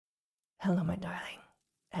Hello, my darling,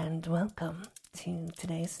 and welcome to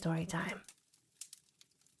today's story time.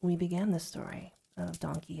 We began the story of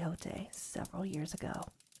Don Quixote several years ago,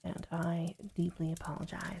 and I deeply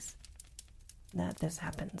apologize that this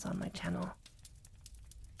happens on my channel.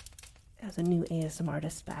 As a new ASM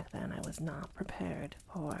artist back then, I was not prepared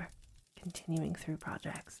for continuing through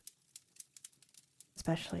projects,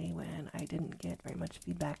 especially when I didn't get very much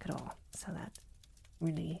feedback at all, so that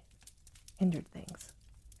really hindered things.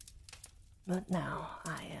 But now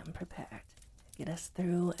I am prepared to get us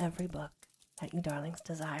through every book that you darlings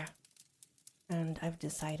desire. And I've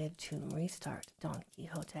decided to restart Don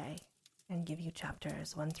Quixote and give you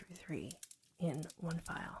chapters 1 through 3 in one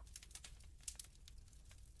file.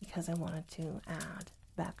 Because I wanted to add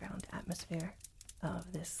background atmosphere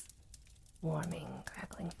of this warming,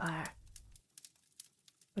 crackling fire.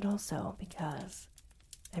 But also because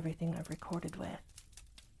everything I've recorded with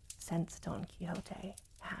since Don Quixote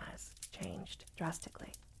has changed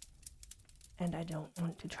drastically, and I don't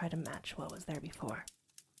want to try to match what was there before.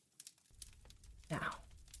 Now,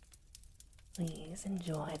 please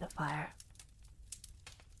enjoy the fire.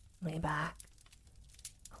 Lay back,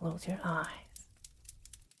 close your eyes,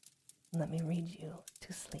 and let me read you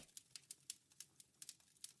to sleep.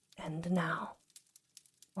 And now,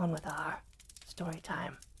 on with our story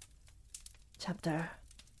time. Chapter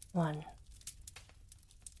 1,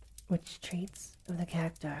 which treats of the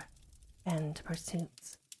character and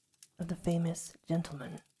pursuits of the famous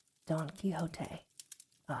gentleman Don Quixote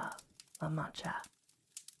of La Mancha.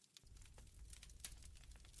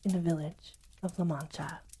 In the village of La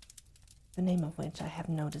Mancha, the name of which I have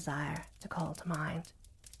no desire to call to mind,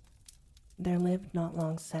 there lived not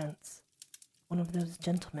long since one of those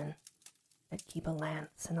gentlemen that keep a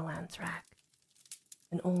lance in a lance rack,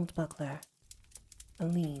 an old buckler, a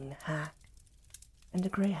lean hack, and a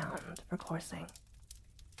greyhound for coursing,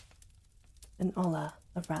 an olla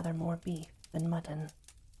of rather more beef than mutton,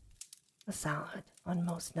 a salad on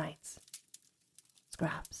most nights,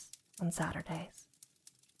 scraps on Saturdays,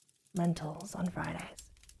 lentils on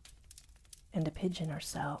Fridays, and a pigeon or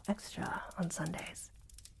so extra on Sundays,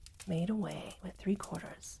 made away with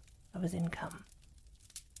 3/4 of his income.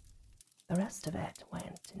 The rest of it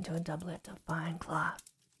went into a doublet of fine cloth,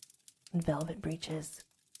 and velvet breeches,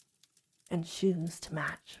 and shoes to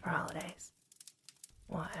match for holidays,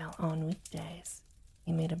 while on weekdays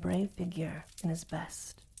he made a brave figure in his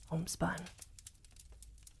best homespun.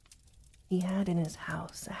 He had in his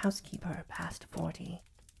house a housekeeper past 40,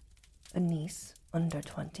 a niece under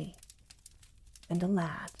 20, and a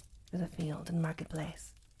lad for the field and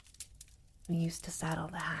marketplace, who used to saddle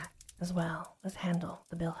the hack as well as handle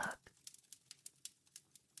the billhook.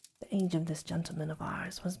 The age of this gentleman of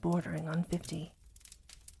ours was bordering on 50.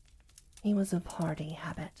 He was of hardy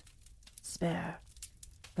habit, spare,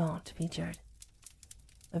 gaunt-featured,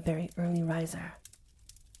 a very early riser,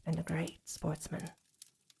 and a great sportsman.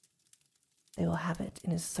 They will have it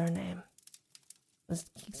in his surname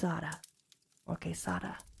was Quixote or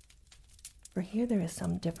Quesada, for here there is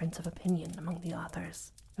some difference of opinion among the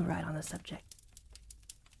authors who write on the subject,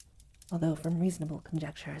 although from reasonable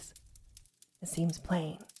conjectures it seems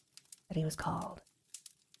plain that he was called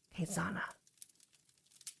Quesana.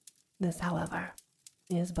 This, however,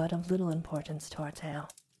 is but of little importance to our tale.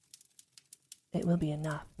 It will be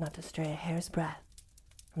enough not to stray a hair's breadth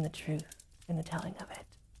from the truth in the telling of it.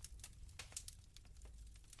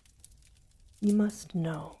 You must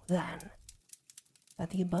know, then, that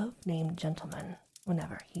the above-named gentleman,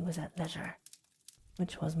 whenever he was at leisure,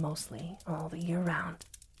 which was mostly all the year round,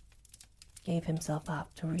 gave himself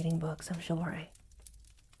up to reading books of chivalry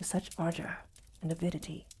with such ardor and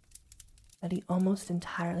avidity that he almost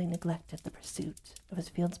entirely neglected the pursuit of his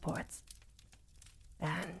field sports,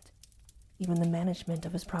 and even the management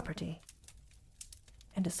of his property,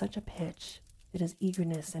 and to such a pitch did his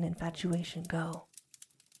eagerness and infatuation go,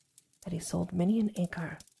 that he sold many an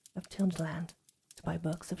acre of tilled land to buy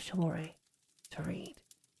books of chivalry to read,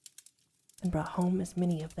 and brought home as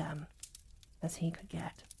many of them as he could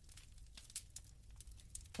get.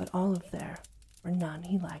 But all of there were none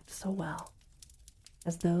he liked so well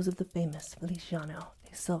as those of the famous Feliciano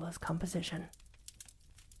de Silva's composition,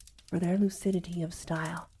 for their lucidity of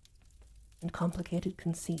style and complicated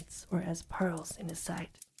conceits were as pearls in his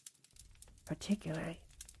sight, particularly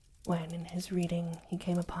when in his reading he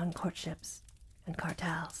came upon courtships and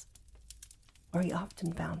cartels, where he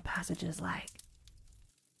often found passages like,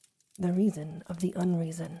 "The reason of the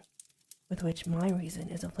unreason with which my reason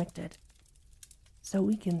is afflicted, so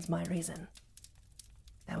weakens my reason,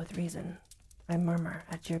 that with reason I murmur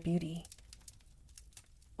at your beauty."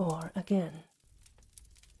 Or again,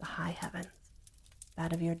 the high heavens,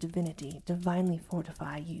 that of your divinity divinely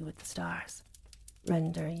fortify you with the stars,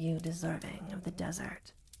 render you deserving of the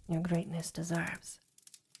desert your greatness deserves.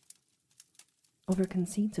 Over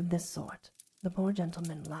conceits of this sort, the poor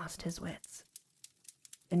gentleman lost his wits,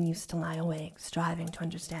 and used to lie awake striving to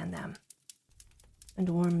understand them, and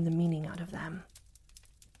worm the meaning out of them.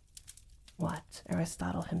 What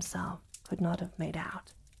Aristotle himself could not have made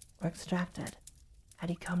out or extracted had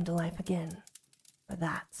he come to life again for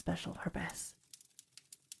that special purpose.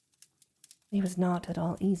 He was not at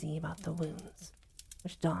all easy about the wounds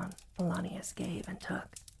which Don Polonius gave and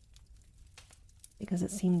took, because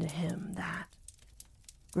it seemed to him that,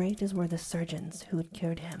 great as were the surgeons who had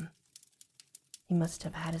cured him, he must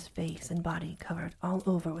have had his face and body covered all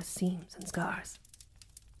over with seams and scars.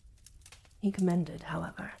 He commended,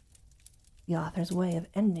 however, the author's way of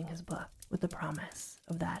ending his book with the promise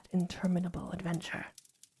of that interminable adventure,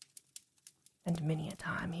 and many a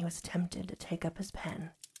time he was tempted to take up his pen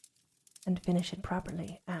and finish it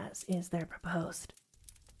properly as is there proposed,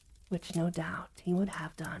 which no doubt he would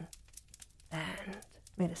have done, and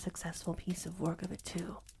made a successful piece of work of it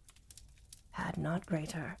too, had not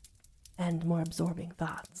greater and more absorbing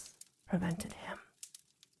thoughts prevented him.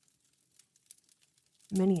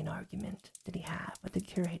 Many an argument did he have with the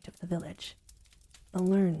curate of the village, a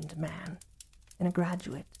learned man and a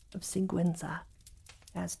graduate of Siguenza,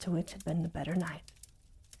 as to which had been the better knight,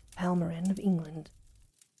 Palmerin of England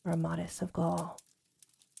or Amadis of Gaul.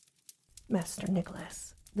 Master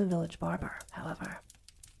Nicholas, the village barber, however,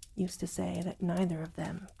 used to say that neither of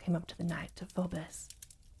them came up to the knight of Phoebus,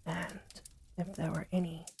 and if there were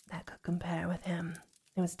any that could compare with him,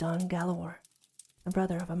 it was Don Galaor, the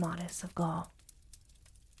brother of Amadis of Gaul,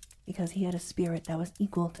 because he had a spirit that was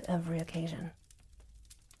equal to every occasion,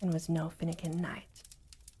 and was no finikin knight,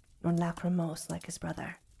 nor lachrymose like his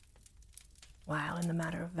brother, while in the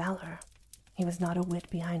matter of valor he was not a whit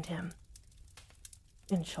behind him.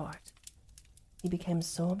 In short, he became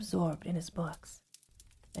so absorbed in his books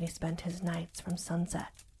that he spent his nights from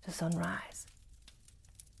sunset to sunrise,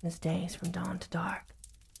 and his days from dawn to dark,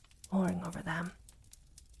 poring over them.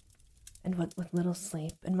 And what with little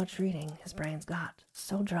sleep and much reading, his brains got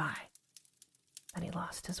so dry that he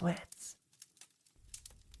lost his wits.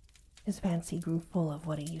 His fancy grew full of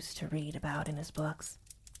what he used to read about in his books: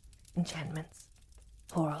 enchantments,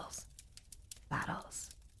 quarrels, battles,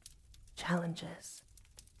 challenges,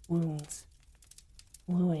 wounds,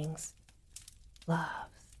 wooings,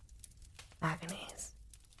 loves, agonies,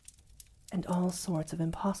 and all sorts of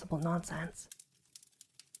impossible nonsense.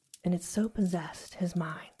 And it so possessed his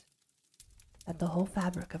mind that the whole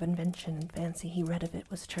fabric of invention and fancy he read of it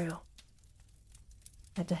was true,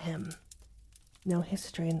 and to him no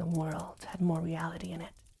history in the world had more reality in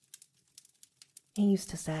it. He used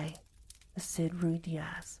to say the Cid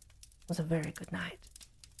Ruy-Diaz was a very good knight,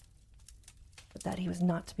 but that he was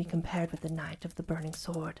not to be compared with the knight of the burning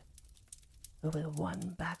sword, who with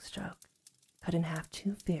one backstroke cut in half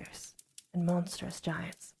two fierce and monstrous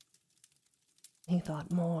giants. He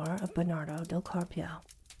thought more of Bernardo del Carpio,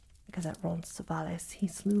 because at Roncesvalles he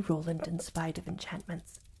slew Roland in spite of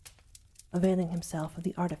enchantments, availing himself of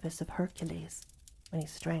the artifice of Hercules when he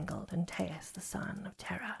strangled Antaeus the son of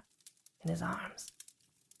Terra in his arms.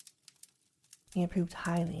 He approved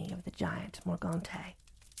highly of the giant Morgante,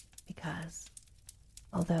 because,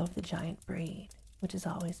 although of the giant breed, which is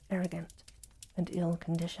always arrogant and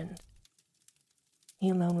ill-conditioned, he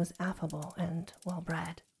alone was affable and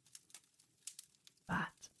well-bred. But,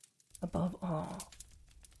 above all,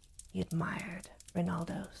 he admired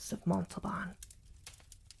Rinaldos of Montalban,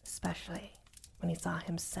 especially when he saw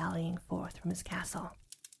him sallying forth from his castle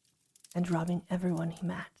and robbing everyone he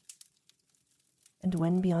met, and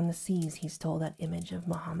when beyond the seas he stole that image of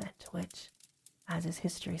Mahomet which, as his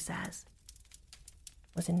history says,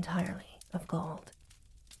 was entirely of gold.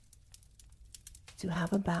 To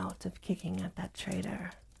have a bout of kicking at that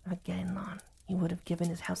traitor of Gainlon, he would have given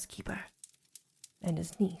his housekeeper and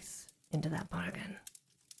his niece into that bargain.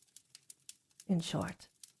 In short,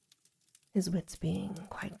 his wits being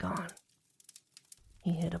quite gone,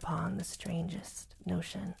 he hit upon the strangest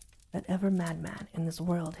notion that ever madman in this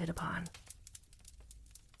world hit upon,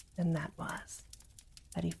 and that was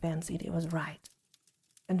that he fancied it was right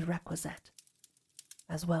and requisite,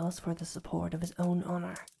 as well as for the support of his own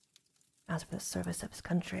honor as for the service of his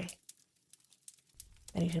country,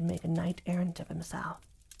 that he should make a knight-errant of himself,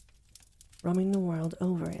 roaming the world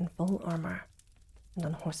over in full armor and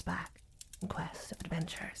on horseback in quest of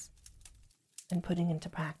adventures, and putting into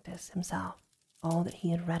practice himself all that he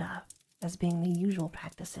had read of as being the usual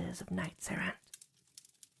practices of knights-errant,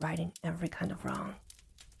 righting every kind of wrong,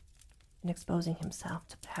 and exposing himself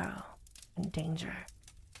to peril and danger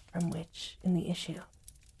from which, in the issue,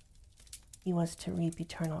 he was to reap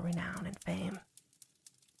eternal renown and fame.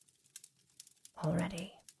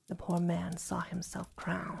 Already, the poor man saw himself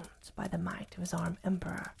crowned by the might of his armed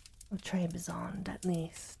emperor of Trebizond at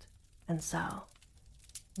least, and so,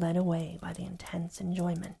 led away by the intense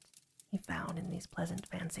enjoyment he found in these pleasant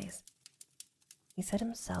fancies, he set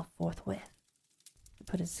himself forthwith to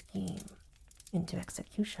put his scheme into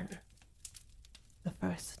execution. The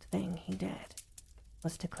first thing he did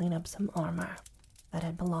was to clean up some armor that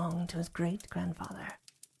had belonged to his great-grandfather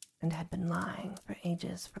and had been lying for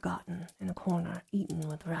ages forgotten in a corner, eaten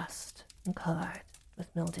with rust and covered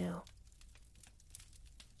with mildew.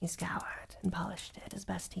 He scoured and polished it as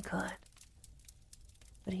best he could,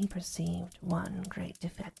 but he perceived one great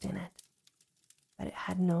defect in it, that it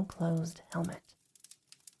had no closed helmet,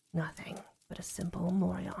 nothing but a simple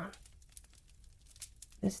morion.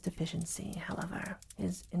 This deficiency, however,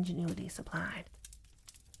 his ingenuity supplied,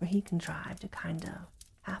 for he contrived a kind of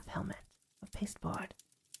half-helmet of pasteboard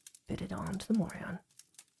fitted onto the morion,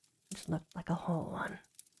 which looked like a whole one.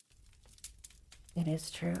 It is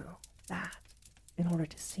true that, in order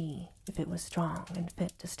to see if it was strong and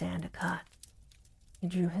fit to stand a cut, he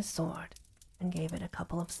drew his sword and gave it a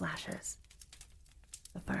couple of slashes,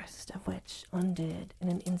 the first of which undid in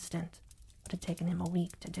an instant what had taken him a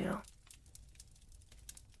week to do.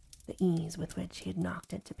 The ease with which he had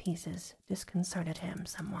knocked it to pieces disconcerted him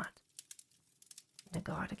somewhat. And to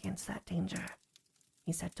guard against that danger,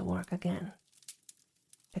 he set to work again,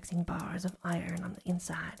 fixing bars of iron on the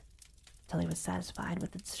inside till he was satisfied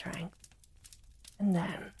with its strength, and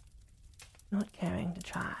then, not caring to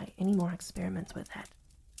try any more experiments with it,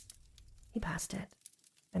 he passed it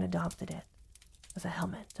and adopted it as a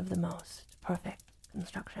helmet of the most perfect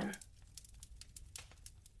construction.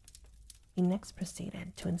 He next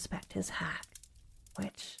proceeded to inspect his hack,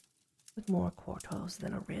 which, with more quartos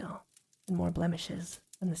than a real, and more blemishes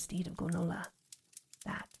than the steed of Gonola,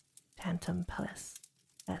 that tantum pellis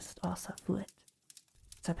est ossa fuit,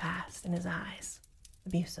 surpassed in his eyes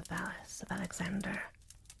the Bucephalus of Alexander,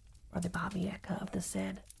 or the Babieca of the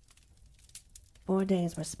Cid. 4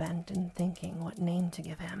 days were spent in thinking what name to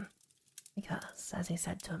give him, because, as he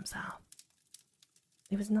said to himself,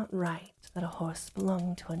 it was not right that a horse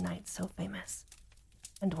belonging to a knight so famous,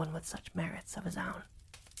 and one with such merits of his own,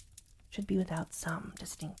 should be without some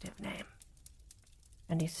distinctive name,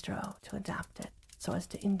 and he strove to adapt it so as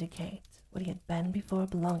to indicate what he had been before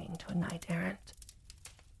belonging to a knight-errant,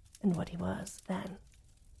 and what he was then,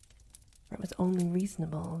 for it was only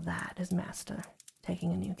reasonable that his master,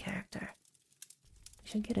 taking a new character,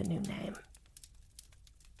 should get a new name,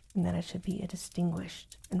 and that it should be a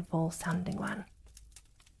distinguished and full-sounding one,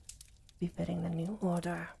 befitting the new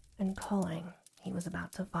order and calling he was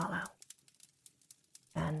about to follow.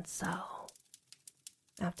 And so,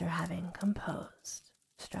 after having composed,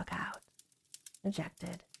 struck out,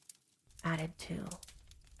 ejected, added to,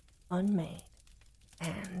 unmade,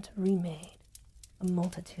 and remade a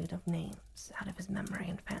multitude of names out of his memory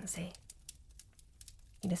and fancy,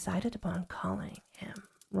 he decided upon calling him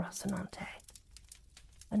Rocinante,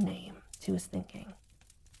 a name, to his thinking,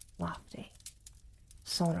 lofty,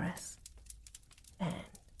 sonorous, and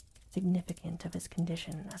significant of his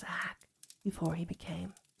condition as a hack before he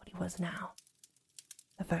became what he was now,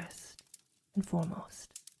 the first and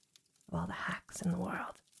foremost of all the hacks in the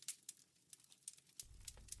world.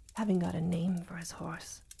 Having got a name for his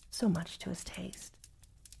horse so much to his taste,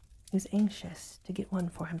 he was anxious to get one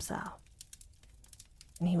for himself,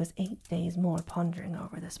 and he was 8 days more pondering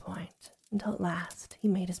over this point, until at last he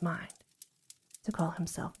made his mind to call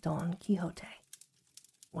himself Don Quixote,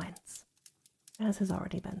 whence, as has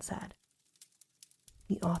already been said,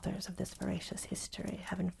 the authors of this veracious history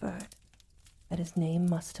have inferred that his name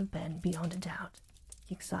must have been, beyond a doubt,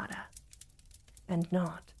 Quixote, and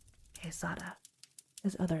not Quesada,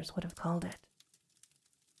 as others would have called it.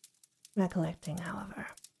 Recollecting, however,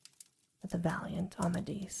 that the valiant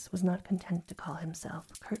Amadis was not content to call himself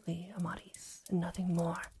curtly Amadis and nothing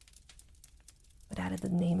more, but added the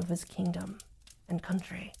name of his kingdom and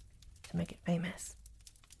country to make it famous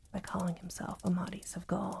by calling himself Amadis of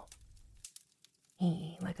Gaul,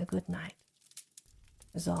 he, like a good knight,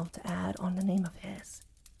 resolved to add on the name of his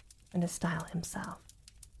and to style himself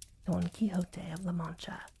Don Quixote of La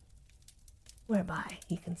Mancha, whereby,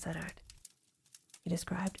 he considered, he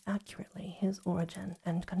described accurately his origin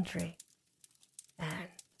and country, and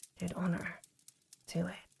did honor to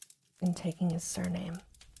it in taking his surname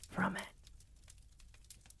from it.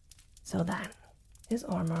 So then, his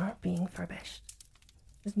armor being furbished,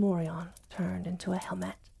 his morion turned into a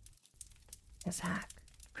helmet, his hack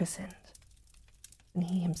christened, and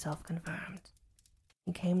he himself confirmed,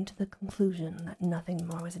 he came to the conclusion that nothing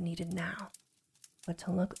more was needed now but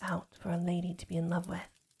to look out for a lady to be in love with.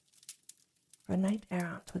 For a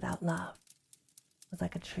knight-errant without love was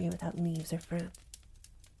like a tree without leaves or fruit,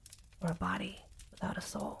 or a body without a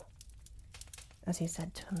soul. As he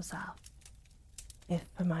said to himself, if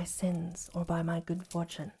for my sins or by my good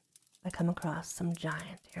fortune I come across some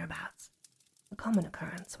giant hereabouts, a common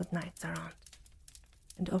occurrence with knights-errant,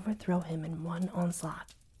 and overthrow him in one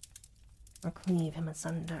onslaught, or cleave him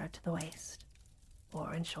asunder to the waist,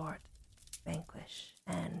 or, in short, vanquish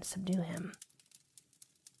and subdue him,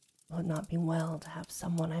 will it not be well to have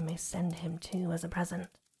someone I may send him to as a present,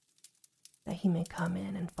 that he may come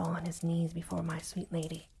in and fall on his knees before my sweet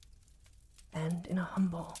lady, and in a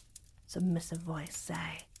humble, submissive voice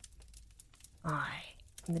say, I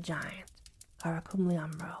am the giant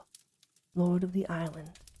Caracumliambro, lord of the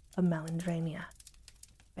island of Malandrania,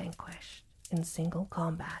 vanquished in single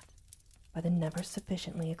combat by the never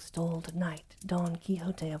sufficiently extolled knight Don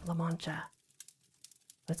Quixote of La Mancha,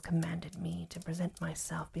 who has commanded me to present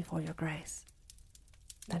myself before your grace,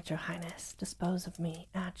 that your highness dispose of me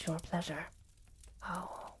at your pleasure.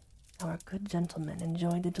 Oh, our good gentleman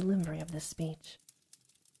enjoyed the delivery of this speech,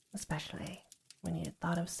 especially when he had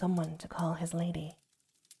thought of someone to call his lady.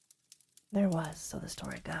 There was, so the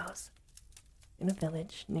story goes, in a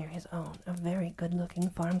village near his own, a very good-looking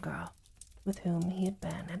farm girl with whom he had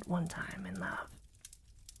been at one time in love,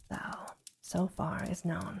 though, so far is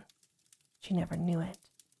known, she never knew it,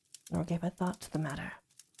 nor gave a thought to the matter.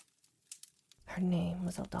 Her name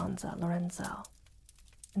was Aldonza Lorenzo,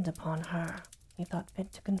 and upon her he thought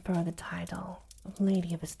fit to confer the title of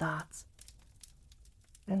Lady of his Thoughts.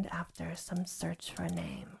 And after some search for a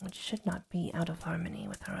name which should not be out of harmony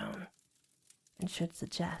with her own, and should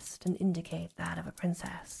suggest and indicate that of a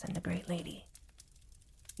princess and a great lady,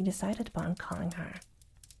 he decided upon calling her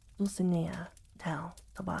Dulcinea del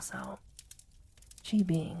Toboso, she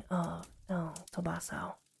being of El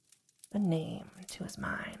Toboso, a name to his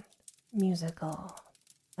mind musical,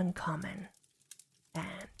 uncommon,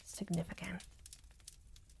 and significant,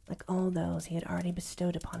 like all those he had already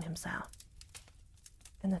bestowed upon himself,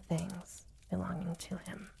 and the things belonging to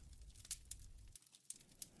him.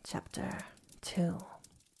 Chapter 2,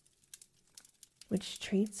 which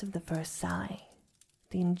treats of the first sally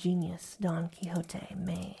the ingenious Don Quixote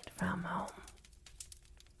made from home.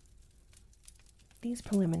 These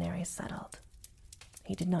preliminaries settled,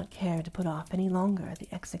 he did not care to put off any longer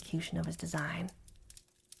the execution of his design,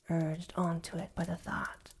 urged on to it by the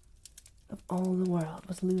thought of all the world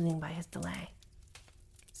was losing by his delay,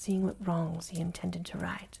 seeing what wrongs he intended to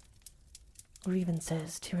right,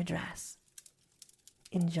 grievances to redress,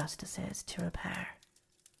 injustices to repair,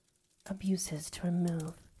 abuses to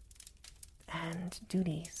remove, and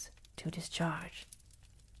duties to discharge.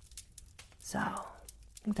 So,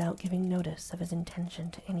 without giving notice of his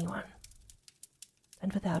intention to anyone,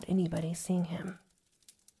 and without anybody seeing him,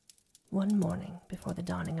 one morning before the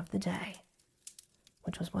dawning of the day,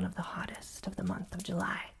 which was one of the hottest of the month of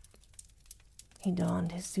July, he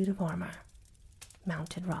donned his suit of armor,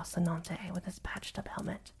 mounted Rocinante with his patched-up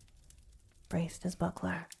helmet, braced his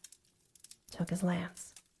buckler, took his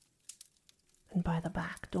lance, and by the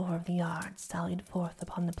back door of the yard sallied forth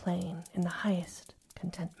upon the plain in the highest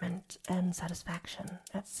contentment and satisfaction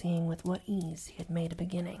at seeing with what ease he had made a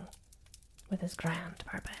beginning with his grand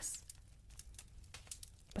purpose.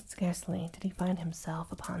 But scarcely did he find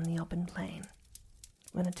himself upon the open plain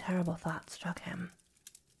when a terrible thought struck him,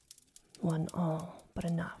 one all but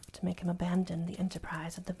enough to make him abandon the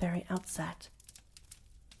enterprise at the very outset.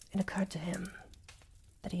 It occurred to him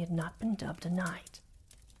that he had not been dubbed a knight,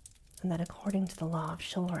 and that according to the law of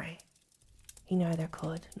chivalry, he neither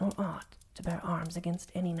could nor ought to bear arms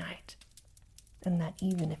against any knight, and that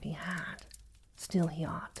even if he had, still he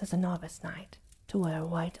ought, as a novice knight, to wear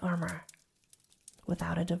white armor,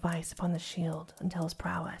 without a device upon the shield until his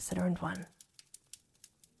prowess had earned one.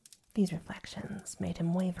 These reflections made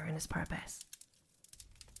him waver in his purpose,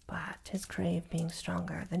 but his crave being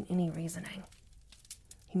stronger than any reasoning,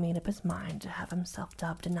 he made up his mind to have himself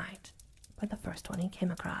dubbed a knight by the first one he came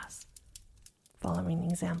across, following the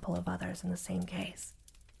example of others in the same case,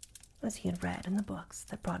 as he had read in the books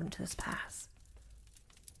that brought him to this pass.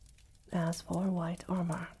 As for white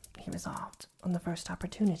armor, he resolved, on the first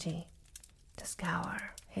opportunity, to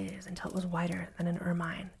scour his until it was whiter than an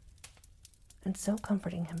ermine, and so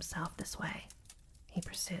comforting himself this way, he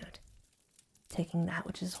pursued, taking that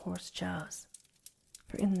which his horse chose,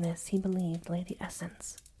 for in this he believed lay the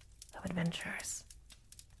essence of adventurers.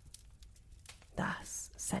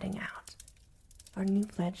 Thus, setting out, our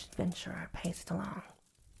new-fledged adventurer paced along,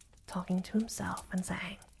 talking to himself and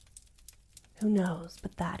saying, "Who knows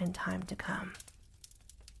but that in time to come,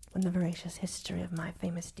 when the veracious history of my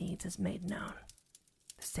famous deeds is made known,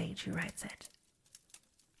 the sage who writes it,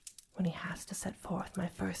 when he has to set forth my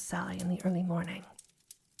first sally in the early morning,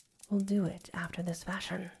 will do it after this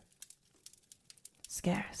fashion."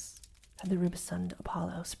 Scarce had the rubicund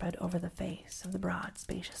Apollo spread over the face of the broad,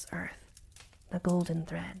 spacious earth the golden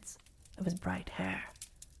threads of his bright hair.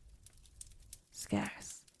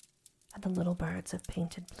 Scarce had the little birds of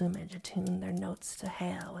painted plumage attuned their notes to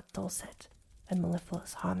hail with dulcet and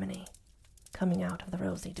mellifluous harmony coming out of the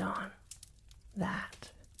rosy dawn,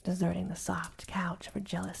 that, deserting the soft couch of her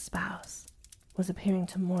jealous spouse, was appearing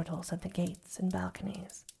to mortals at the gates and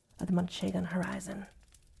balconies of the Manchegan horizon,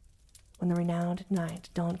 when the renowned knight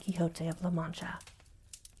Don Quixote of La Mancha,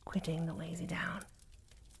 quitting the lazy down,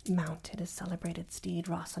 mounted his celebrated steed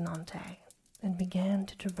Rocinante and began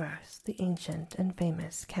to traverse the ancient and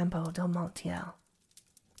famous Campo del Montiel,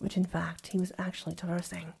 which in fact he was actually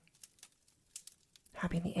traversing.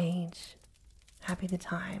 "Happy the age, happy the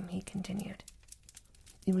time," he continued,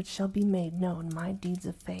 "in which shall be made known my deeds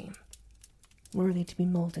of fame, worthy to be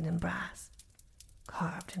molded in brass,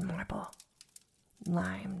 carved in marble,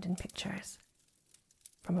 limed in pictures,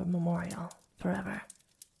 from a memorial forever.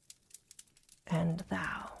 And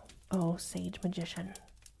thou, O sage magician,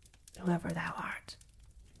 whoever thou art,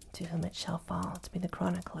 to whom it shall fall to be the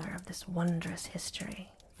chronicler of this wondrous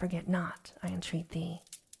history, forget not, I entreat thee,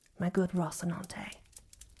 my good Rocinante,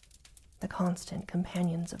 the constant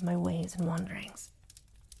companions of my ways and wanderings."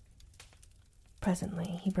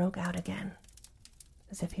 Presently he broke out again,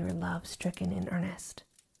 as if he were love-stricken in earnest.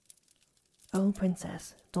 "O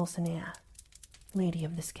Princess Dulcinea, lady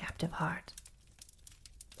of this captive heart,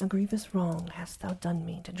 a grievous wrong hast thou done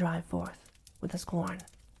me to drive forth with a scorn,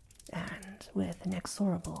 and with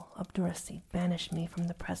inexorable obduracy banish me from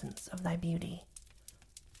the presence of thy beauty.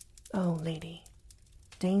 O lady,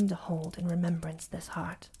 deign to hold in remembrance this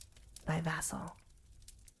heart, thy vassal,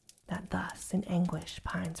 that thus in anguish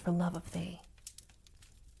pines for love of thee."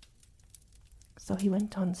 So he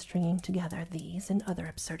went on stringing together these and other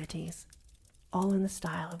absurdities, all in the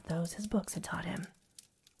style of those his books had taught him,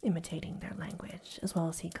 imitating their language as well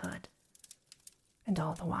as he could. And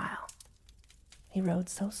all the while, he rode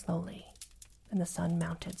so slowly, and the sun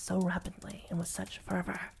mounted so rapidly and with such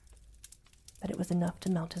fervor, that it was enough to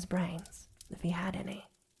melt his brains, if he had any.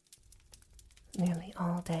 Nearly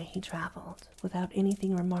all day he traveled without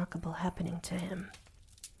anything remarkable happening to him,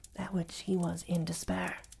 at which he was in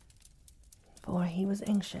despair, for he was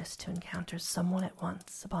anxious to encounter someone at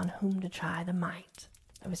once upon whom to try the might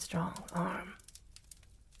of his strong arm.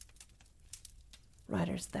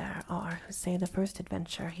 Writers there are who say the first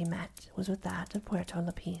adventure he met was with that of Puerto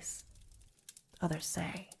La Peace. Others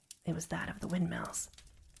say it was that of the windmills.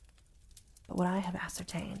 But what I have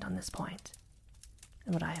ascertained on this point,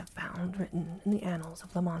 and what I have found written in the annals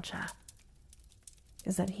of La Mancha,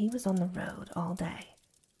 is that he was on the road all day,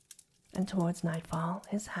 and towards nightfall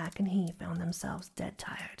his hack and he found themselves dead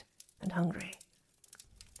tired and hungry,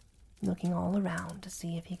 looking all around to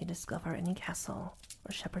see if he could discover any castle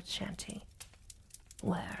or shepherd's shanty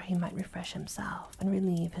where he might refresh himself and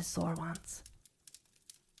relieve his sore wants.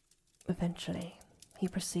 Eventually, he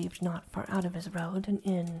perceived not far out of his road an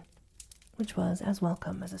inn, which was as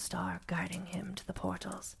welcome as a star guiding him to the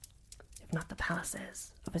portals, if not the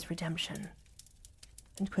palaces, of his redemption,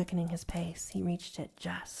 and quickening his pace, he reached it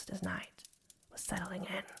just as night was settling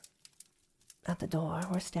in. At the door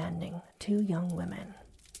were standing two young women,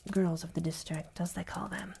 girls of the district as they call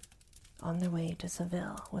them, on their way to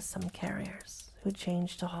Seville with some carriers who had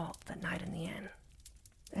changed to halt that night in the inn.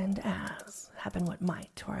 And as, happen what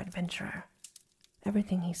might to our adventurer,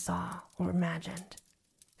 everything he saw or imagined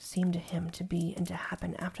seemed to him to be and to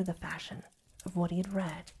happen after the fashion of what he had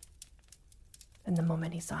read. And the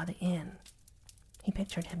moment he saw the inn, he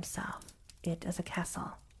pictured himself it as a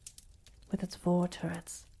castle, with its 4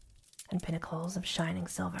 turrets and pinnacles of shining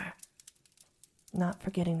silver, not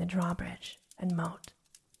forgetting the drawbridge and moat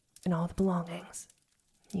and all the belongings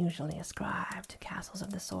usually ascribed to castles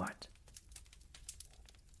of the sort.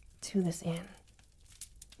 To this inn,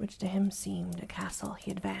 which to him seemed a castle,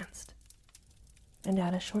 he advanced, and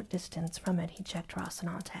at a short distance from it he checked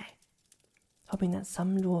Rocinante, hoping that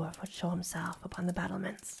some dwarf would show himself upon the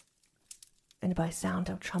battlements, and by sound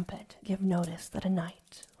of trumpet give notice that a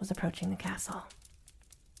knight was approaching the castle.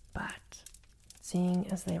 But, seeing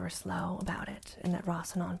as they were slow about it, and that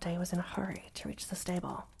Rocinante was in a hurry to reach the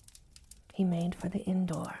stable, he made for the inn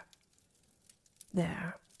door.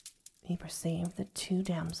 There he perceived the 2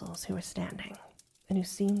 damsels who were standing, and who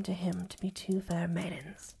seemed to him to be 2 fair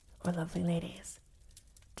maidens, or lovely ladies,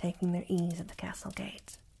 taking their ease at the castle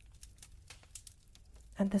gate.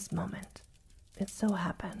 At this moment, it so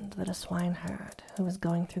happened that a swineherd who was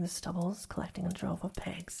going through the stubbles collecting a drove of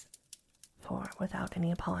pigs, for without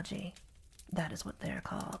any apology, that is what they are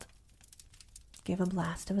called, gave a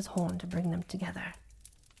blast of his horn to bring them together,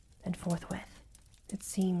 and forthwith it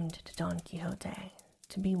seemed to Don Quixote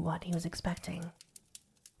to be what he was expecting,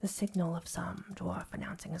 the signal of some dwarf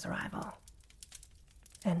announcing his arrival.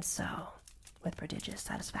 And so, with prodigious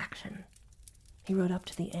satisfaction, he rode up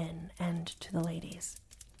to the inn and to the ladies,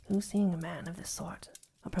 who, seeing a man of this sort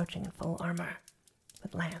approaching in full armor,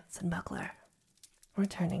 with lance and buckler, were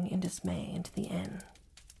turning in dismay into the inn,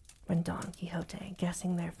 when Don Quixote,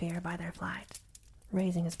 guessing their fear by their flight,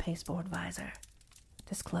 raising his pasteboard visor,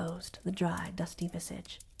 disclosed the dry, dusty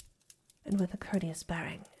visage, and with a courteous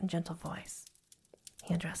bearing and gentle voice,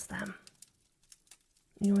 he addressed them.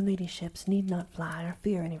 "Your ladyships need not fly or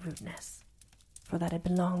fear any rudeness, for that it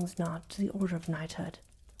belongs not to the order of knighthood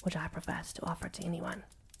which I profess to offer to anyone,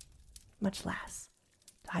 much less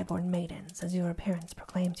to high-born maidens as your appearance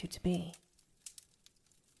proclaims you to be."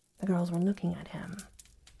 The girls were looking at him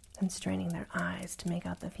and straining their eyes to make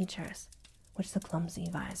out the features which the clumsy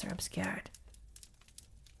visor obscured.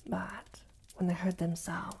 But when they heard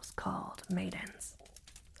themselves called maidens,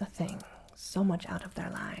 a thing so much out of their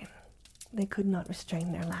line, they could not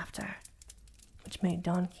restrain their laughter, which made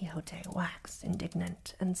Don Quixote wax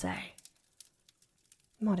indignant and say,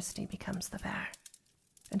 "Modesty becomes the fair,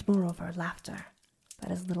 and moreover laughter that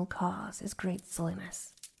has little cause is great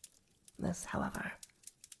silliness. This, however,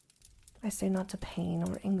 I say not to pain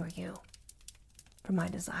or anger you, for my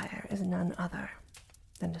desire is none other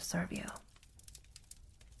than to serve you."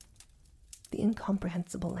 The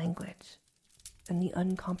incomprehensible language and the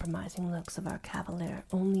uncompromising looks of our cavalier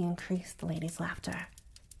only increased the lady's laughter,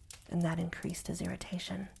 and that increased his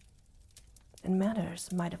irritation, and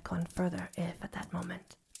matters might have gone further if, at that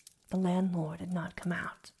moment, the landlord had not come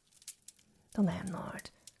out. The landlord,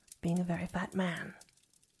 being a very fat man,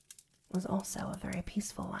 was also a very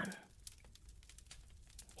peaceful one.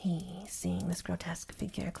 He, seeing this grotesque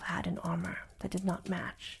figure clad in armor that did not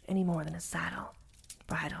match any more than his saddle,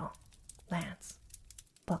 bridle, lance,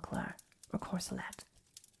 buckler, or corselet,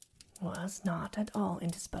 was not at all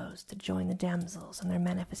indisposed to join the damsels in their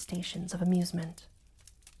manifestations of amusement,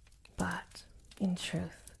 but, in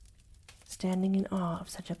truth, standing in awe of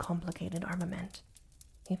such a complicated armament,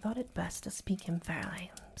 he thought it best to speak him fairly,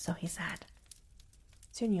 so he said,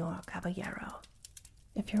 "Señor Caballero,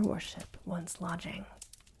 if your worship wants lodging,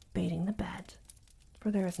 baiting the bed, for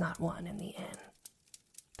there is not one in the inn,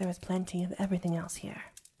 there is plenty of everything else here."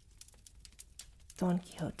 Don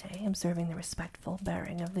Quixote, observing the respectful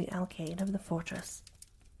bearing of the alcayde of the fortress,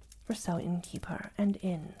 for so innkeeper and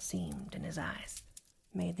inn seemed in his eyes,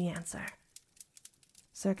 made the answer,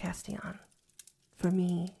 "Sir Castillon, for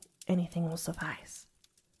me anything will suffice,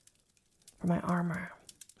 for my armor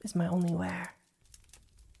is my only wear,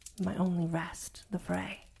 my only rest the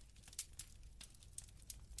fray."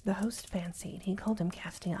 The host fancied he called him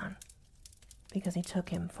Castillon, because he took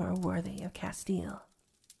him for a worthy of Castile,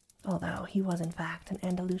 although he was in fact an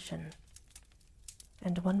Andalusian,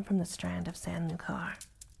 and one from the strand of San Lucar,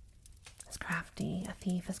 as crafty a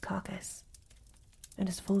thief as Caucus, and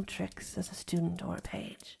as full of tricks as a student or a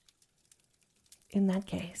page. "In that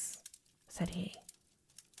case," said he,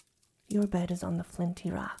 "your bed is on the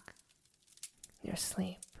flinty rock, your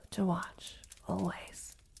sleep to watch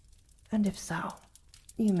always, and if so,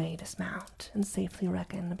 you may dismount and safely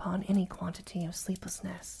reckon upon any quantity of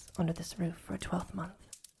sleeplessness under this roof for a 12-month,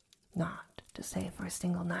 not to say for a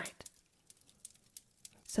single night."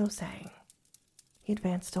 So saying, he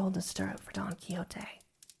advanced to hold the stirrup for Don Quixote,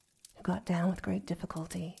 who got down with great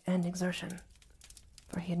difficulty and exertion,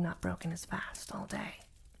 for he had not broken his fast all day,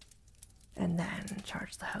 and then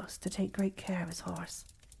charged the host to take great care of his horse,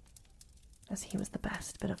 as he was the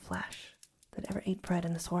best bit of flesh that ever ate bread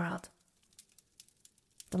in this world.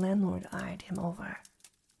 The landlord eyed him over,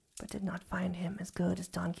 but did not find him as good as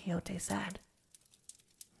Don Quixote said,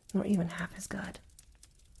 nor even half as good.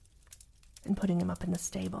 And putting him up in the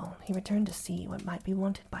stable, he returned to see what might be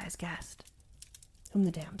wanted by his guest, whom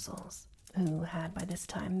the damsels, who had by this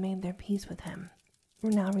time made their peace with him,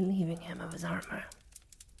 were now relieving him of his armor.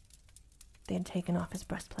 They had taken off his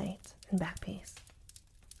breastplate and backpiece,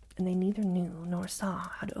 and they neither knew nor saw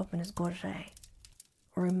how to open his gorget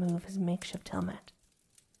or remove his makeshift helmet,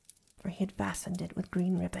 for he had fastened it with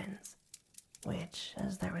green ribbons, which,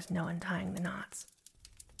 as there was no untying the knots,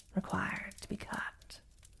 required to be cut.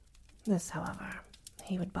 This, however,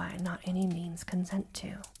 he would by not any means consent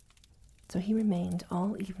to, so he remained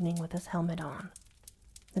all evening with his helmet on,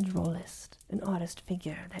 the drollest and oddest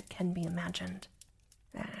figure that can be imagined,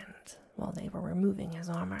 and while they were removing his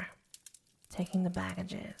armor, taking the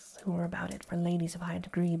baggages who were about it for ladies of high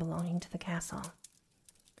degree belonging to the castle,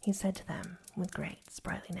 he said to them with great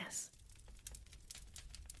sprightliness,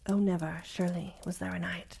 "Oh, never, surely, was there a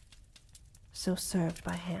knight so served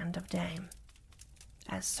by hand of dame,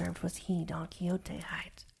 as served was he Don Quixote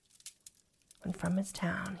hight, when from his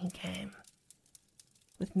town he came,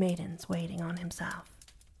 with maidens waiting on himself,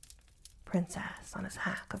 princess on his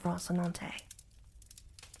hack of Rocinante.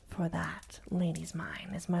 For that lady's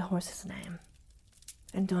mine is my horse's name,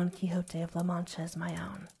 and Don Quixote of La Mancha is my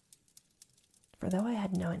own. For though I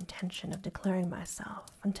had no intention of declaring myself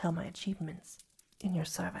until my achievements in your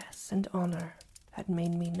service and honor had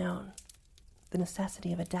made me known, the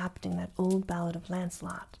necessity of adapting that old ballad of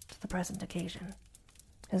Lancelot to the present occasion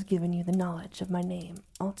has given you the knowledge of my name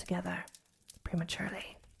altogether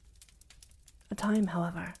prematurely. A time,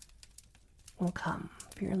 however, will come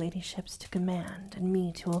for your ladyships to command and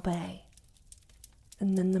me to obey,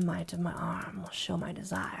 and then the might of my arm will show my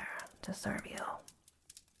desire to serve you."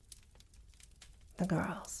 The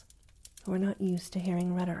girls, who were not used to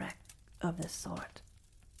hearing rhetoric of this sort,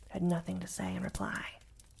 had nothing to say in reply.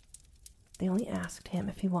 They only asked him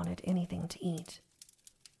if he wanted anything to eat.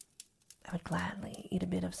 "I would gladly eat a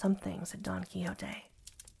bit of something," said Don Quixote,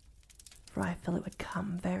 "for I feel it would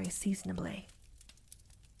come very seasonably."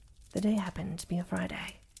 The day happened to be a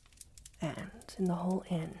Friday, and in the whole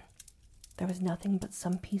inn there was nothing but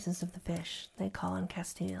some pieces of the fish they call in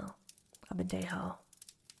Castile abadejo,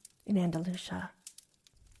 in Andalusia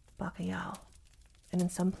bacalhau, and in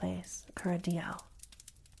some place curradillo,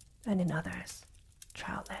 and in others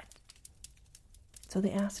troutlet. So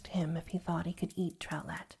they asked him if he thought he could eat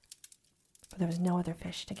troutlet, for there was no other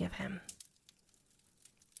fish to give him.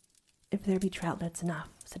 "If there be troutlets enough,"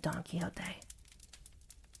 said Don Quixote,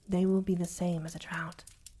 "they will be the same as a trout,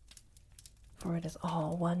 for it is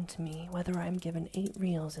all one to me whether I am given 8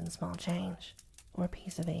 reals in small change, or a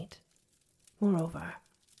piece of 8. Moreover,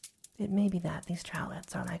 it may be that these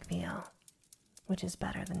troutlets are like veal, which is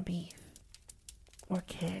better than beef, or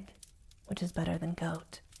kid, which is better than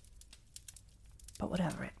goat. But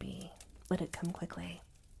whatever it be, let it come quickly,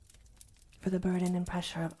 for the burden and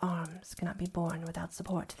pressure of arms cannot be borne without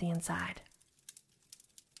support to the inside."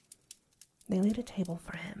 They laid a table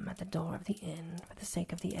for him at the door of the inn for the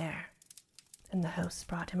sake of the air, and the host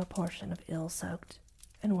brought him a portion of ill-soaked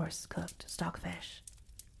and worse-cooked stockfish,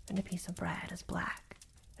 and a piece of bread as black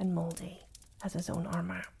and mouldy as his own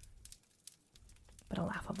armor. But a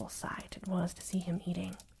laughable sight it was to see him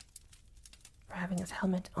eating, for having his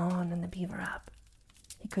helmet on and the beaver up,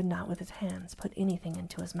 he could not with his hands put anything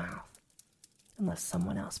into his mouth, unless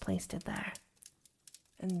someone else placed it there,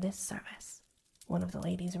 and this service one of the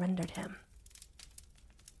ladies rendered him.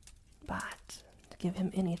 But to give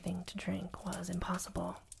him anything to drink was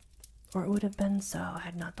impossible, or it would have been so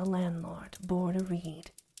had not the landlord bored a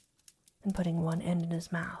reed, and putting one end in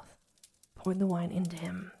his mouth, poured the wine into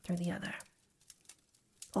him through the other,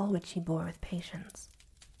 all which he bore with patience,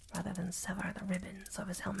 rather than sever the ribbons of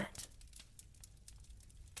his helmet.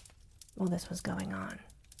 While this was going on,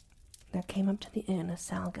 there came up to the inn a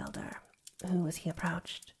salgelder, who, as he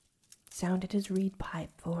approached, sounded his reed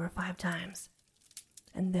pipe 4 or 5 times,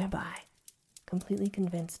 and thereby completely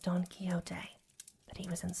convinced Don Quixote that he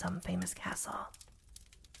was in some famous castle,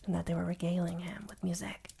 and that they were regaling him with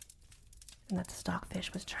music, and that the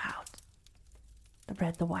stockfish was trout, the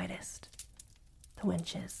bread the whitest, the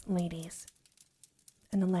wenches ladies,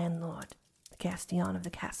 and the landlord the Gastion of the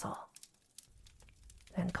castle.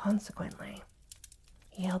 And consequently,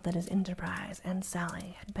 he held that his enterprise and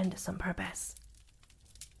sally had been to some purpose.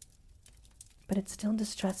 But it still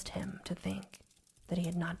distressed him to think that he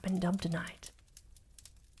had not been dubbed a knight,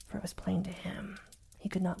 for it was plain to him he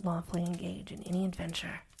could not lawfully engage in any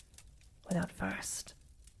adventure without first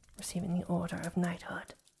receiving the order of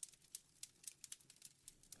knighthood.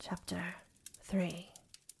 Chapter 3,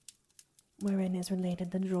 wherein is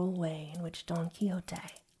related the droll way in which Don Quixote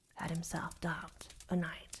had himself dubbed a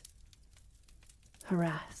knight.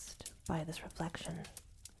 Harassed by this reflection,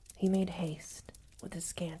 he made haste with his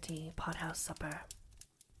scanty pothouse supper,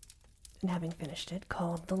 and having finished it,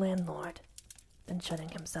 called the landlord, and shutting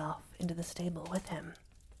himself into the stable with him,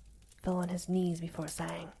 fell on his knees before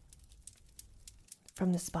saying,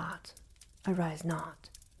 "From this spot I rise not,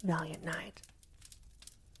 valiant knight,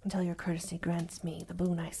 until your courtesy grants me the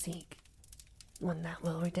boon I seek, one that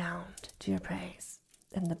will redound to your praise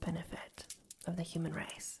and the benefit of the human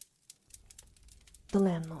race." The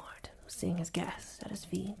landlord, seeing his guest at his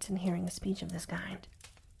feet and hearing a speech of this kind,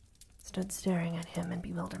 stood staring at him in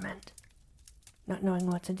bewilderment, not knowing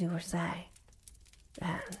what to do or say,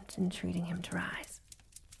 and entreating him to rise.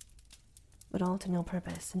 But all to no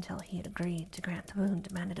purpose until he had agreed to grant the boon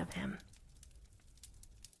demanded of him.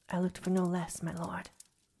 "I looked for no less, my lord,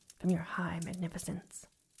 from your high magnificence,"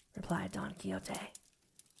 replied Don Quixote.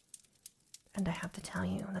 "And I have to tell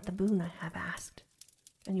you that the boon I have asked,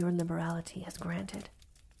 and your liberality has granted,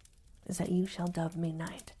 is that you shall dub me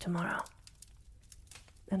knight tomorrow,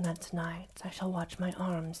 and that tonight I shall watch my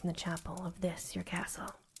arms in the chapel of this your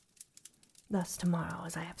castle. Thus tomorrow,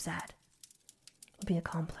 as I have said, will be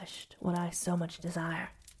accomplished what I so much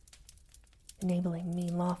desire, enabling me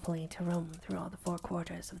lawfully to roam through all the four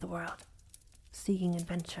quarters of the world, seeking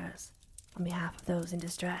adventures on behalf of those in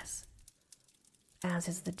distress, as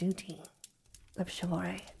is the duty of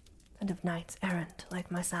chivalry and of knights errant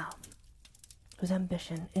like myself, whose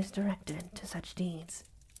ambition is directed to such deeds."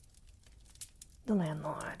 The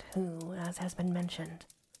landlord, who, as has been mentioned,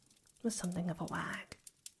 was something of a wag,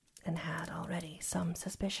 and had already some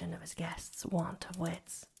suspicion of his guest's want of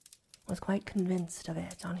wits, was quite convinced of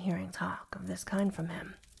it on hearing talk of this kind from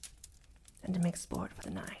him, and to make sport for the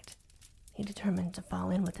night, he determined to fall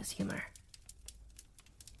in with his humor.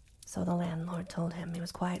 So the landlord told him he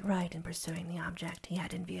was quite right in pursuing the object he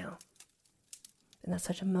had in view, and that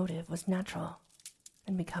such a motive was natural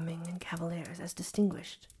and becoming in cavaliers as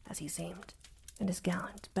distinguished as he seemed, and his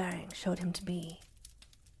gallant bearing showed him to be,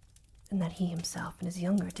 and that he himself in his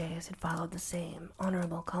younger days had followed the same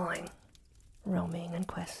honorable calling, roaming in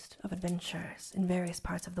quest of adventures in various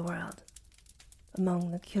parts of the world,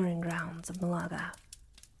 among the curing grounds of Malaga,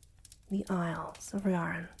 the Isles of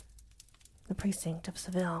Riaran, the precinct of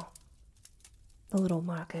Seville, the little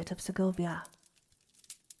market of Segovia,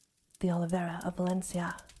 the Oliveira of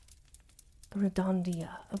Valencia, the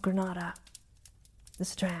Redondia of Granada, the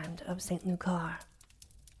Strand of St. Lucar,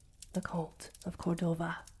 the Colt of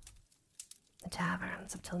Cordova, the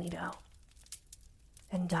taverns of Toledo,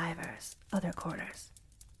 and divers other quarters,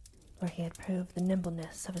 where he had proved the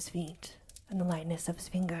nimbleness of his feet and the lightness of his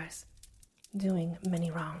fingers, doing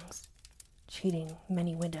many wrongs, cheating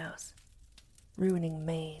many widows, ruining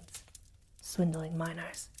maids, swindling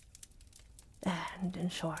minors, and, in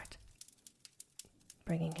short,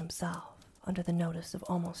 bringing himself under the notice of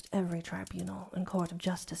almost every tribunal and court of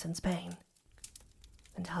justice in Spain,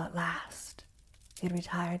 until at last he had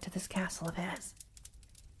retired to this castle of his,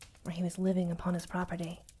 where he was living upon his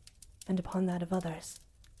property and upon that of others,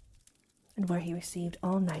 and where he received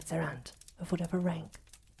all knights errant of whatever rank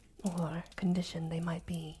or condition they might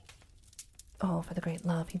be, all for the great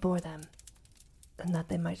love he bore them, and that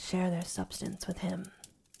they might share their substance with him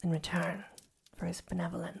in return for his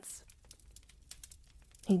benevolence.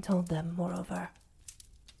 He told them, moreover,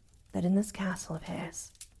 that in this castle of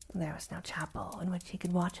his there was no chapel in which he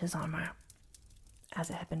could watch his armor,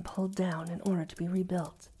 as it had been pulled down in order to be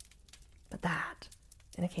rebuilt, but that,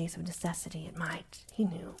 in a case of necessity, it might, he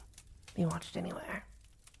knew, be watched anywhere,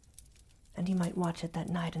 and he might watch it that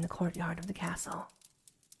night in the courtyard of the castle,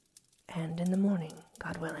 and in the morning,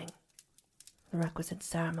 God willing, the requisite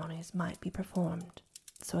ceremonies might be performed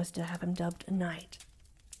so as to have him dubbed a knight,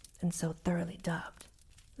 and so thoroughly dubbed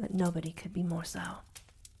that nobody could be more so.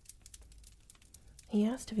 He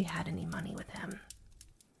asked if he had any money with him,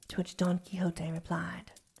 to which Don Quixote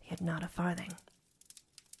replied he had not a farthing,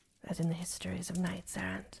 as in the histories of knights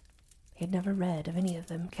errant he had never read of any of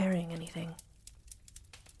them carrying anything.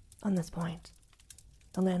 On this point,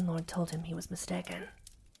 the landlord told him he was mistaken,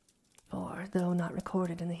 for, though not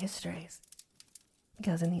recorded in the histories,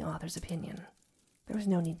 because in the author's opinion there was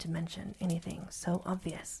no need to mention anything so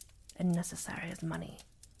obvious and necessary as money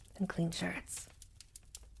and clean shirts,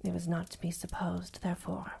 it was not to be supposed,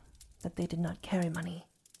 therefore, that they did not carry money,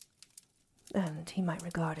 and he might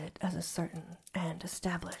regard it as a certain and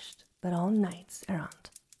established that all knights errant,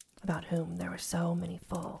 about whom there were so many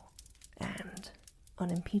full and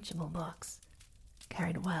unimpeachable books,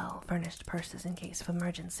 carried well-furnished purses in case of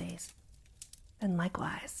emergencies, and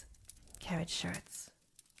likewise carried shirts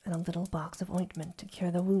and a little box of ointment to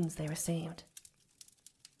cure the wounds they received.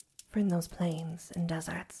 For in those plains and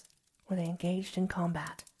deserts where they engaged in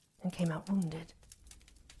combat and came out wounded,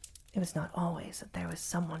 it was not always that there was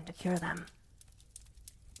someone to cure them,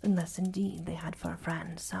 unless indeed they had for a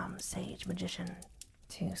friend some sage magician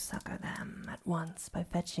to succor them at once by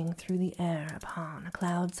fetching through the air upon a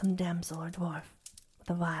cloud some damsel or dwarf with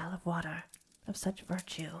a vial of water of such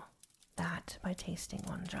virtue that by tasting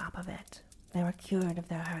one drop of it they were cured of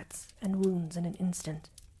their hurts and wounds in an instant,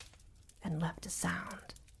 and left as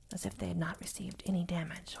sound as if they had not received any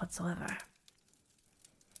damage whatsoever.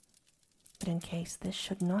 But in case this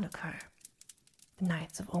should not occur, the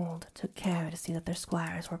knights of old took care to see that their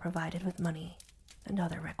squires were provided with money and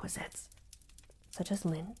other requisites, such as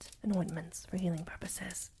lint and ointments for healing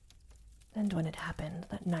purposes. And when it happened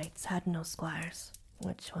that knights had no squires,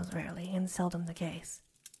 which was rarely and seldom the case,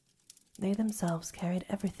 they themselves carried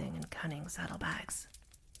everything in cunning saddlebags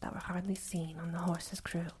that were hardly seen on the horse's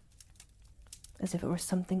crew, as if it were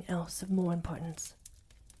something else of more importance,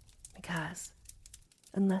 because,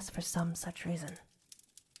 unless for some such reason,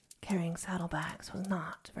 carrying saddlebags was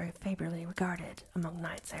not very favorably regarded among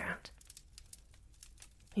knights-errant.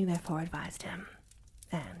 He therefore advised him,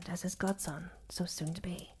 and as his godson so soon to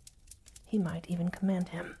be, he might even command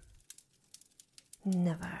him,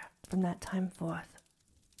 never from that time forth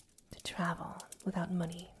to travel without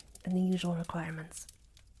money and the usual requirements,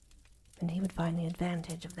 and he would find the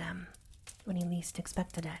advantage of them when he least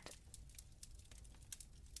expected it.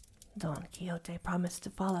 Don Quixote promised to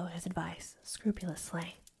follow his advice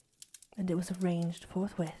scrupulously, and it was arranged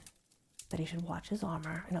forthwith that he should watch his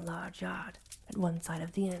armor in a large yard at one side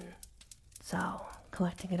of the inn. So,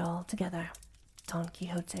 collecting it all together, Don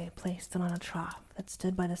Quixote placed it on a trough that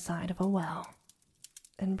stood by the side of a well,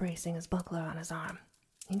 and bracing his buckler on his arm,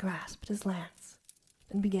 he grasped his lance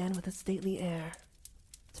and began with a stately air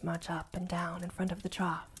to march up and down in front of the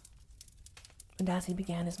trough. And as he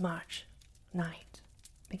began his march, night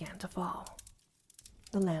began to fall.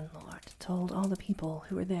 The landlord told all the people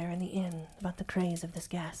who were there in the inn about the craze of this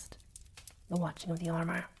guest, the watching of the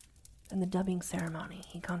armor, and the dubbing ceremony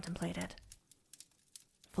he contemplated.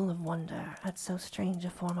 Full of wonder at so strange a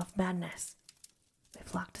form of madness, they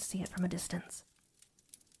flocked to see it from a distance.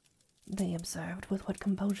 They observed with what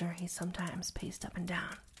composure he sometimes paced up and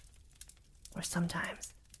down, or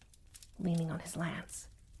sometimes, leaning on his lance,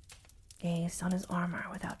 gazed on his armor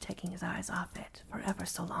without taking his eyes off it for ever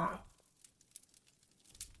so long.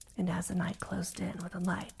 And as the night closed in with a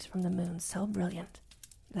light from the moon so brilliant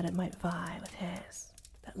that it might vie with his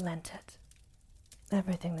that lent it,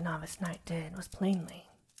 everything the novice knight did was plainly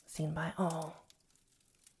seen by all.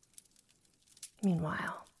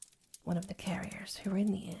 Meanwhile, one of the carriers who were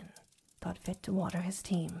in the inn thought fit to water his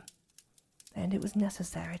team, and it was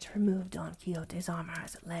necessary to remove Don Quixote's armor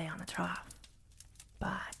as it lay on the trough.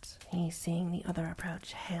 But he, seeing the other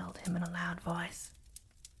approach, hailed him in a loud voice.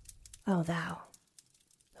 "O thou,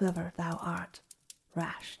 whoever thou art,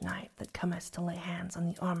 rash knight that comest to lay hands on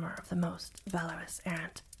the armor of the most valorous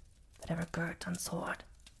errant that ever girt on sword,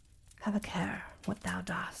 have a care what thou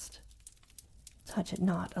dost. Touch it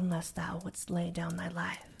not unless thou wouldst lay down thy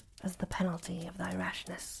life as the penalty of thy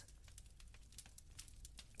rashness."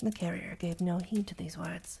 The carrier gave no heed to these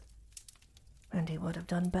words, and he would have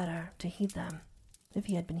done better to heed them if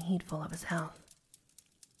he had been heedful of his health.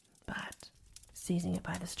 But, seizing it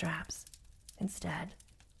by the straps, instead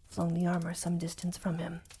flung the armor some distance from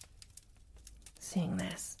him. Seeing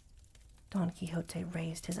this, Don Quixote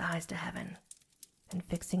raised his eyes to heaven, and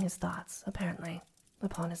fixing his thoughts, apparently,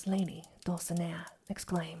 upon his lady Dulcinea,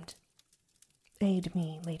 exclaimed, "Aid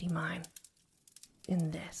me, lady mine, in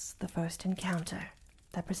this the first encounter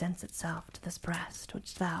that presents itself to this breast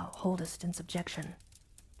which thou holdest in subjection.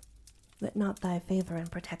 Let not thy favor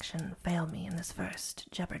and protection fail me in this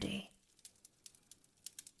first jeopardy."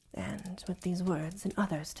 And with these words and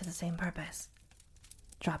others to the same purpose,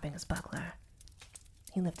 dropping his buckler,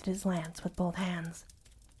 he lifted his lance with both hands,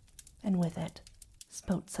 and with it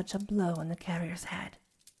smote such a blow on the carrier's head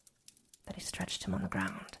that he stretched him on the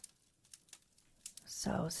ground,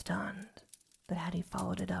 so stunned that had he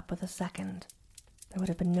followed it up with a second, there would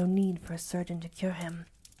have been no need for a surgeon to cure him.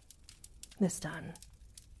 This done,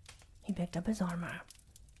 he picked up his armor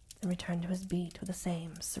and returned to his beat with the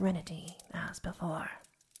same serenity as before.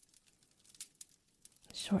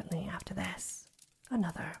 Shortly after this,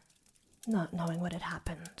 another, not knowing what had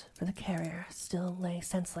happened, for the carrier still lay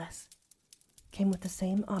senseless, came with the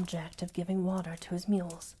same object of giving water to his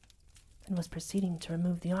mules, and was proceeding to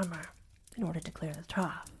remove the armor in order to clear the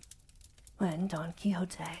trough, when Don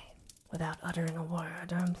Quixote, without uttering a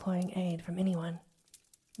word or imploring aid from anyone,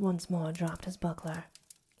 once more dropped his buckler,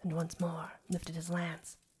 and once more lifted his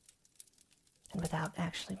lance, and without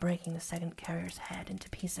actually breaking the second carrier's head into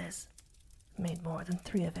pieces, made more than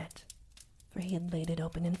 3 of it, for he had laid it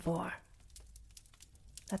open in 4.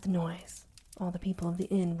 At the noise, all the people of the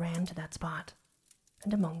inn ran to that spot,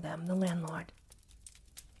 and among them the landlord.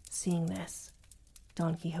 Seeing this,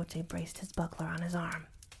 Don Quixote braced his buckler on his arm,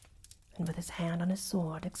 and with his hand on his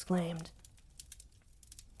sword exclaimed,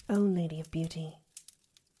 "O Lady of Beauty,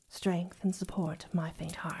 strength and support of my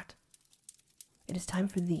faint heart, it is time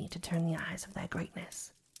for thee to turn the eyes of thy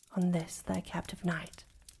greatness on this thy captive knight,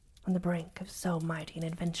 on the brink of so mighty an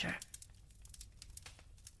adventure."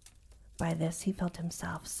 By this he felt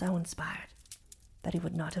himself so inspired that he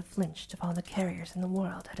would not have flinched if all the carriers in the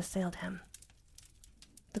world had assailed him.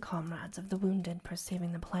 The comrades of the wounded,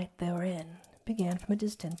 perceiving the plight they were in, began from a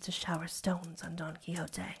distance to shower stones on Don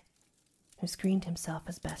Quixote, who screened himself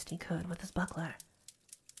as best he could with his buckler,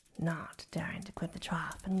 not daring to quit the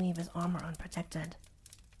trough and leave his armor unprotected.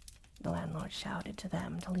 The landlord shouted to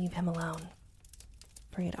them to leave him alone,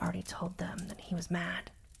 for he had already told them that he was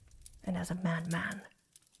mad, and as a madman,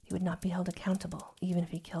 he would not be held accountable even if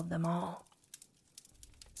he killed them all.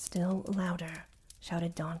 Still louder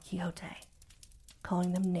shouted Don Quixote,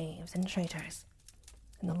 calling them knaves and traitors,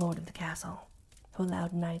 and the lord of the castle, who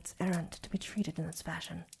allowed knights errant to be treated in this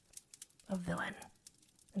fashion, a villain,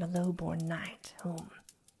 and a low-born knight whom,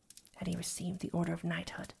 had he received the order of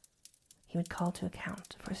knighthood, he would call to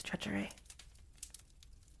account for his treachery.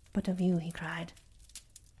 But of you, he cried,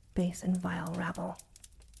 base and vile rabble,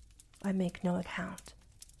 I make no account.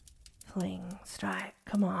 Fling, strike,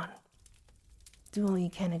 come on. Do all ye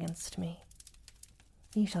can against me.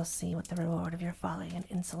 Ye shall see what the reward of your folly and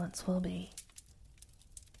insolence will be.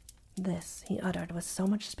 This he uttered with so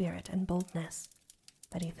much spirit and boldness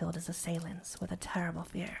that he filled his assailants with a terrible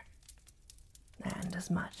fear, and as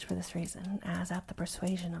much for this reason as at the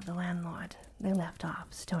persuasion of the landlord they left off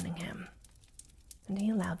stoning him, and he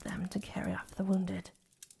allowed them to carry off the wounded,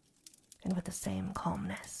 and with the same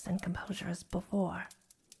calmness and composure as before,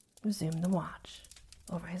 resumed the watch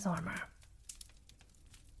over his armor.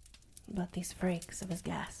 But these freaks of his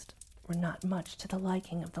guest were not much to the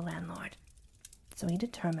liking of the landlord, so he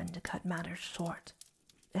determined to cut matters short,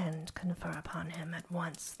 and confer upon him at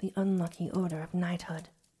once the unlucky order of knighthood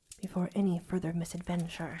before any further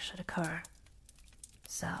misadventure should occur.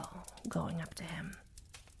 So, going up to him,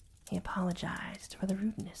 he apologized for the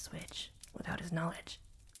rudeness which, without his knowledge,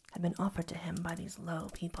 had been offered to him by these low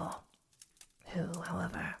people, who,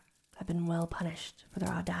 however, had been well punished for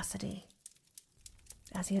their audacity.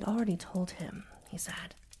 As he had already told him, he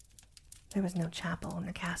said, there was no chapel in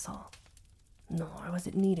the castle, nor was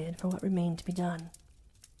it needed for what remained to be done.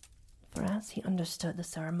 For as he understood the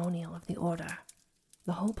ceremonial of the order,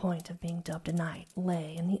 the whole point of being dubbed a knight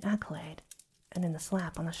lay in the accolade and in the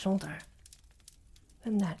slap on the shoulder,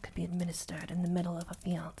 and that could be administered in the middle of a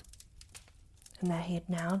field, and that he had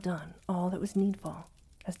now done all that was needful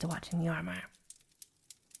as to watching the armor,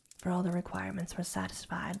 for all the requirements were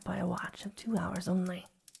satisfied by a watch of 2 hours only,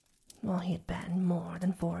 while he had been more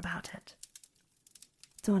than 4 about it.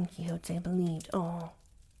 Don Quixote believed all,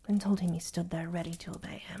 and told him he stood there ready to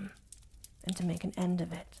obey him, and to make an end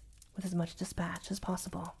of it with as much dispatch as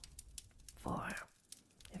possible, for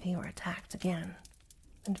if he were attacked again,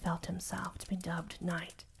 and felt himself to be dubbed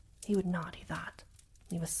knight, he would not, he thought,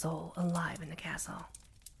 leave a soul alive in the castle,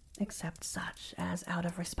 except such as out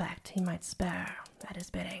of respect he might spare at his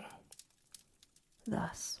bidding.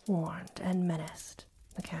 Thus warned and menaced,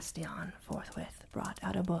 the Castilian forthwith brought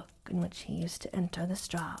out a book in which he used to enter the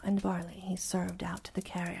straw and barley he served out to the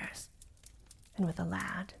carriers, and with a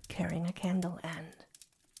lad carrying a candle end,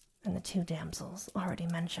 and the 2 damsels already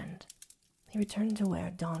mentioned, he returned to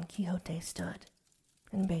where Don Quixote stood,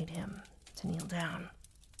 and bade him to kneel down.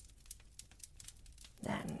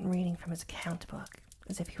 Then, reading from his account book,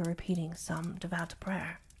 as if he were repeating some devout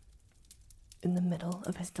prayer, in the middle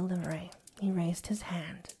of his delivery, he raised his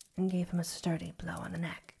hand and gave him a sturdy blow on the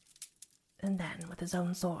neck, and then, with his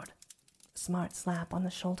own sword, a smart slap on the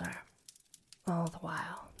shoulder, all the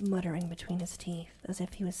while muttering between his teeth as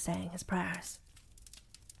if he was saying his prayers.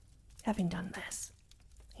 Having done this,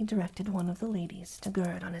 he directed one of the ladies to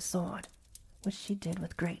gird on his sword, which she did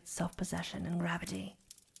with great self-possession and gravity,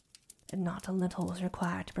 and not a little was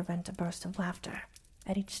required to prevent a burst of laughter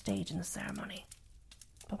at each stage in the ceremony.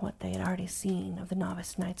 But what they had already seen of the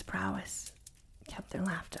novice knight's prowess kept their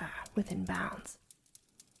laughter within bounds.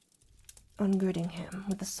 Ungirding him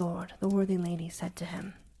with the sword, the worthy lady said to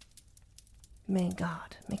him, "May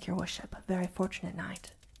God make your worship a very fortunate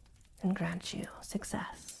knight, and grant you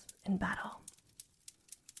success in battle."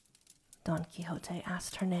 Don Quixote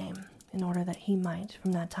asked her name, in order that he might,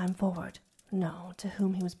 from that time forward, know to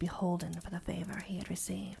whom he was beholden for the favor he had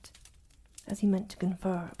received, as he meant to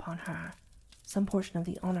confer upon her some portion of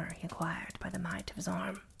the honor he acquired by the might of his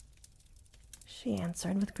arm. She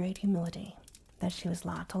answered with great humility that she was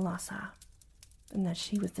La Tolosa, and that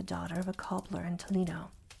she was the daughter of a cobbler in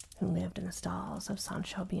Toledo, who lived in the stalls of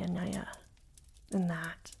Sancho Bienaya, and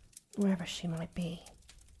that, wherever she might be,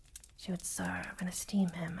 she would serve and esteem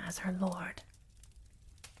him as her lord.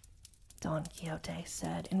 Don Quixote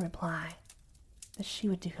said in reply that she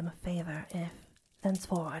would do him a favor if,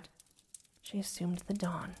 thenceforward, she assumed the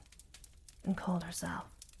Don and called herself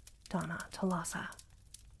Donna Tolosa.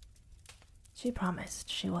 She promised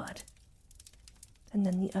she would, and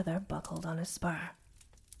then the other buckled on his spur,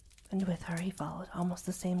 and with her he followed almost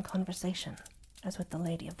the same conversation as with the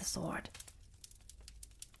lady of the sword.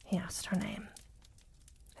 He asked her name,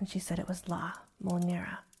 and she said it was La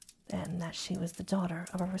Molinera, and that she was the daughter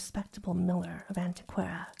of a respectable miller of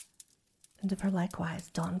Antequera, and of her likewise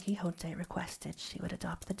Don Quixote requested she would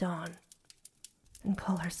adopt the Don, and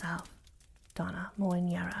call herself Donna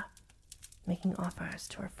Molinera, making offers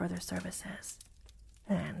to her further services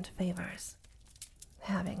and favors,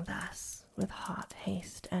 having thus, with hot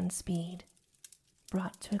haste and speed,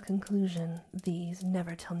 brought to a conclusion these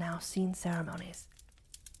never-till-now-seen ceremonies.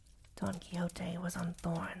 Don Quixote was on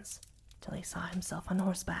thorns till he saw himself on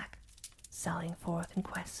horseback, sallying forth in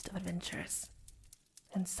quest of adventures,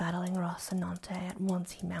 and saddling Rocinante at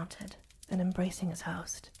once he mounted, and embracing his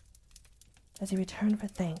host. As he returned for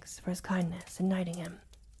thanks for his kindness in knighting him,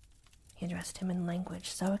 he addressed him in language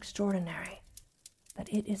so extraordinary that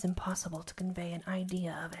it is impossible to convey an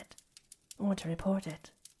idea of it, or to report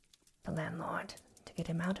it. The landlord, to get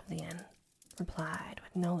him out of the inn, replied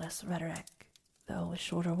with no less rhetoric, though with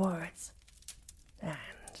shorter words,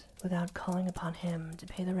 and, without calling upon him to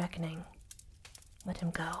pay the reckoning, let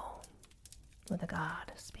him go, with a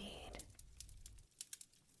God speed.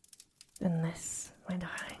 And this, my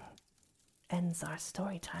darling, ends our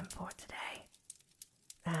story time for today.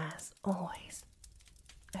 As always,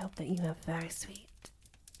 I hope that you have very sweet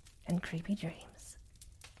and creepy dreams.